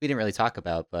 which we didn't really talk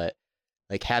about, but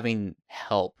like having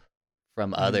help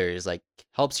from Mhm. others like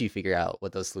helps you figure out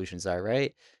what those solutions are,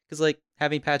 right? Because like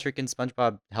having Patrick and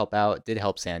SpongeBob help out did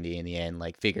help Sandy in the end,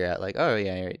 like figure out like, oh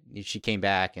yeah, right, she came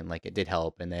back and like it did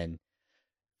help. And then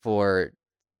for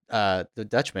the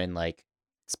Dutchman, like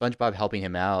SpongeBob helping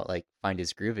him out, like find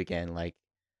his groove again, like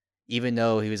even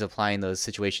though he was applying those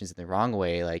situations in the wrong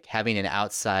way, like having an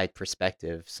outside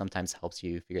perspective sometimes helps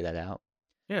you figure that out.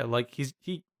 Yeah, like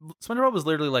SpongeBob was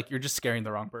literally like, you're just scaring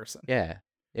the wrong person. Yeah.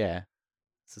 Yeah.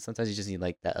 So sometimes you just need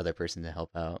like that other person to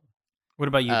help out. What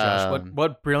about you, Josh? Um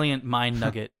What brilliant mind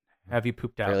nugget have you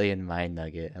pooped out? Brilliant mind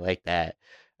nugget. I like that.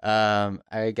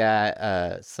 I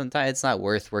got sometimes it's not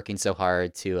worth working so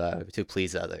hard to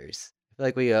please others. I feel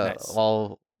like we Nice.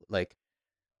 like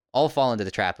all fall into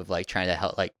the trap of like trying to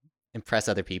help like impress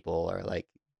other people, or like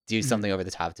do Mhm. something over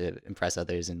the top to impress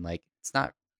others, and like it's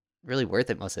not really worth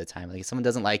it most of the time. Like if someone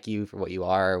doesn't like you for what you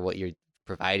are or what you're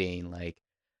providing, like,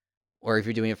 or if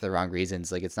you're doing it for the wrong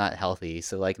reasons, like it's not healthy.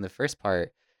 So like in the first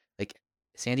part, like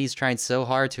Sandy's trying so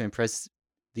hard to impress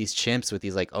these chimps with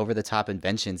these like over the top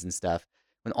inventions and stuff,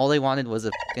 when all they wanted was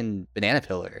a fucking banana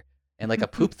pillar and like a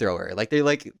poop thrower. Like they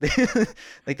like like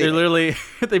They're they literally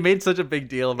they made such a big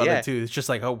deal about yeah, it too. It's just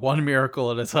like a one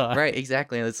miracle at a time. right,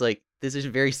 exactly. And it's like these are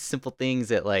very simple things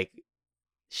that like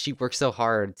she works so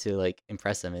hard to like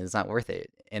impress them, and it's not worth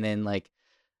it. And then like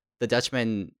the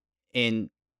Dutchman, in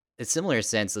a similar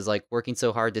sense, is like working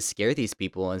so hard to scare these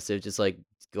people instead of just like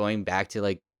going back to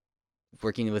like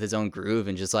working with his own groove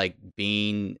and just like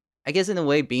being, I guess in a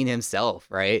way, being himself,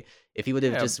 right? If he would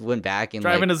have Yeah, just went back and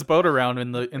driving like his boat around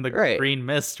in the right, green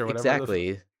mist or whatever.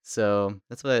 exactly. So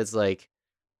that's what it's like.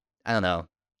 I don't know.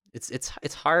 It's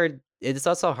hard. It's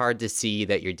also hard to see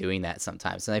that you're doing that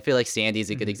sometimes, and I feel like Sandy's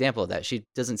a good Mhm. example of that. She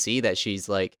doesn't see that she's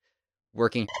like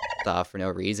working off for no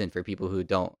reason for people who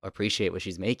don't appreciate what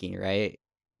she's making, right?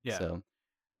 Yeah. So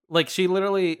Like she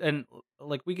literally, and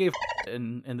like we gave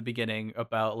in the beginning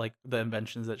about like the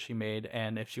inventions that she made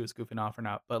and if she was goofing off or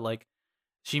not, but like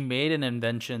she made an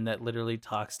invention that literally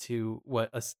talks to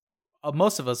what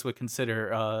most of us would consider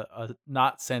a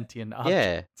not sentient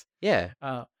object. yeah,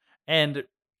 And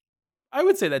I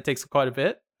would say that takes quite a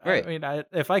bit. Right. I mean,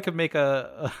 if I could make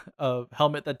a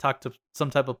helmet that talked to some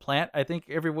type of plant, I think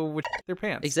everyone would shit their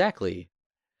pants. exactly.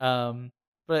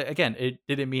 But again, it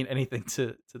didn't mean anything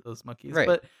to those monkeys. Right.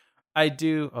 But I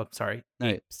do. Oh, sorry, No.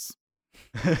 apes.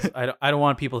 I don't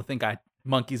want people to think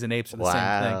monkeys and apes are the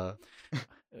same thing. Wow.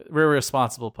 We're a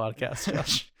responsible podcast,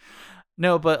 Josh.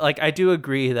 No, but like I do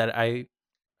agree that I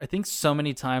think so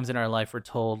many times in our life we're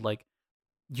told like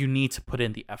you need to put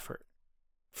in the effort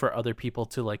for other people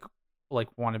to like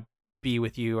want to be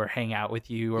with you or hang out with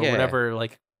you or Yeah. whatever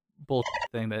like bullshit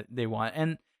thing that they want.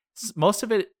 And most of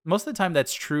the time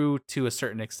that's true to a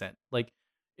certain extent. Like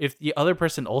if the other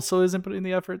person also isn't putting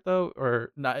the effort though,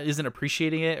 or not isn't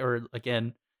appreciating it, or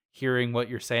again hearing what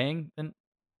you're saying, then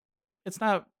it's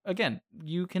not. Again,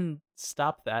 you can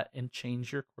stop that and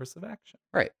change your course of action.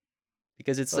 Right.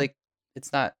 Because it's So- like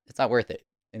it's not worth it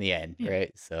in the end, Yeah.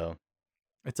 right? So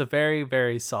It's a very,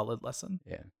 very solid lesson.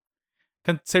 Yeah.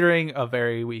 Considering a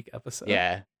very weak episode.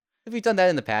 yeah. We've done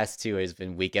that in the past too. It's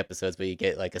been weak episodes, but you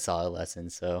get like a solid lesson.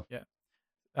 So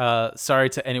Sorry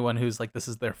to anyone who's like, this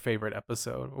is their favorite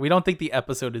episode. We don't think the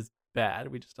episode is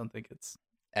bad. We just don't think it's,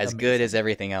 as good Amazing. as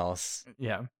everything else.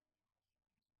 yeah.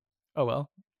 Oh, well.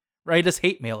 Write us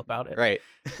hate mail about it. Right.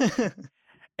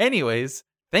 Anyways,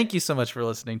 thank you so much for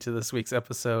listening to this week's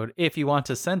episode. If you want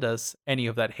to send us any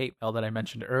of that hate mail that I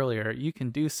mentioned earlier, you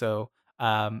can do so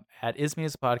at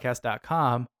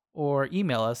ismeisapodcast.com or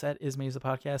email us at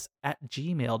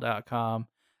ismeisapodcast@gmail.com.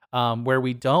 Where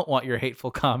we don't want your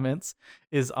hateful comments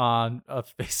is on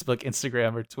Facebook,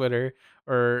 Instagram, or Twitter,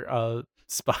 or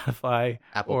Spotify,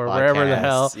 Apple or wherever the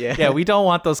hell. Podcasts, Yeah, we don't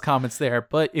want those comments there.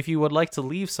 But if you would like to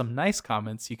leave some nice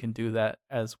comments, you can do that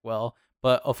as well.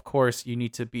 But of course, you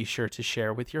need to be sure to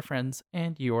share with your friends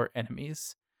and your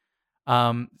enemies.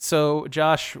 So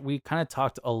Josh, we kind of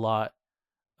talked a lot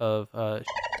of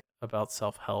about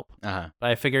self-help, Uh-huh.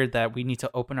 but I figured that we need to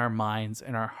open our minds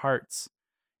and our hearts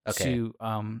Okay. to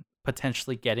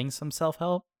potentially getting some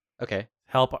self-help, Okay.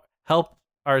 help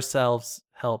ourselves,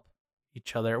 help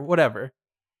each other, whatever.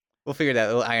 We'll figure that.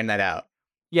 We'll iron that out.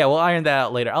 Yeah, we'll iron that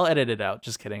out later. I'll edit it out.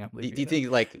 Just kidding. I'm Do leaving you it.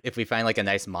 think like if we find like a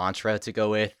nice mantra to go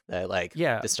with that, like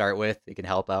Yeah. to start with, it can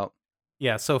help out?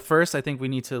 Yeah, so first I think we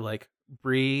need to like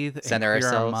breathe and Center clear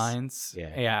our ourselves. minds.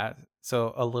 Yeah. Yeah.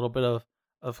 So a little bit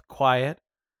of quiet.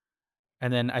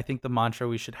 And then I think the mantra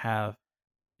we should have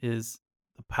is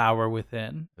the power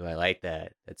within. Ooh, I like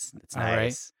that. That's All right.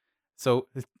 nice. So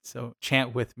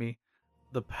chant with me.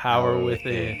 The power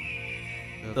within.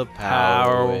 The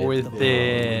power power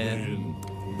within.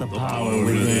 The power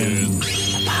within.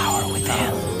 Power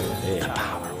within.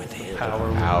 Power within.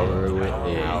 Power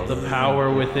within. The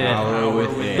power within. Power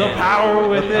within. The power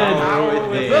within. Power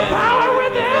within. The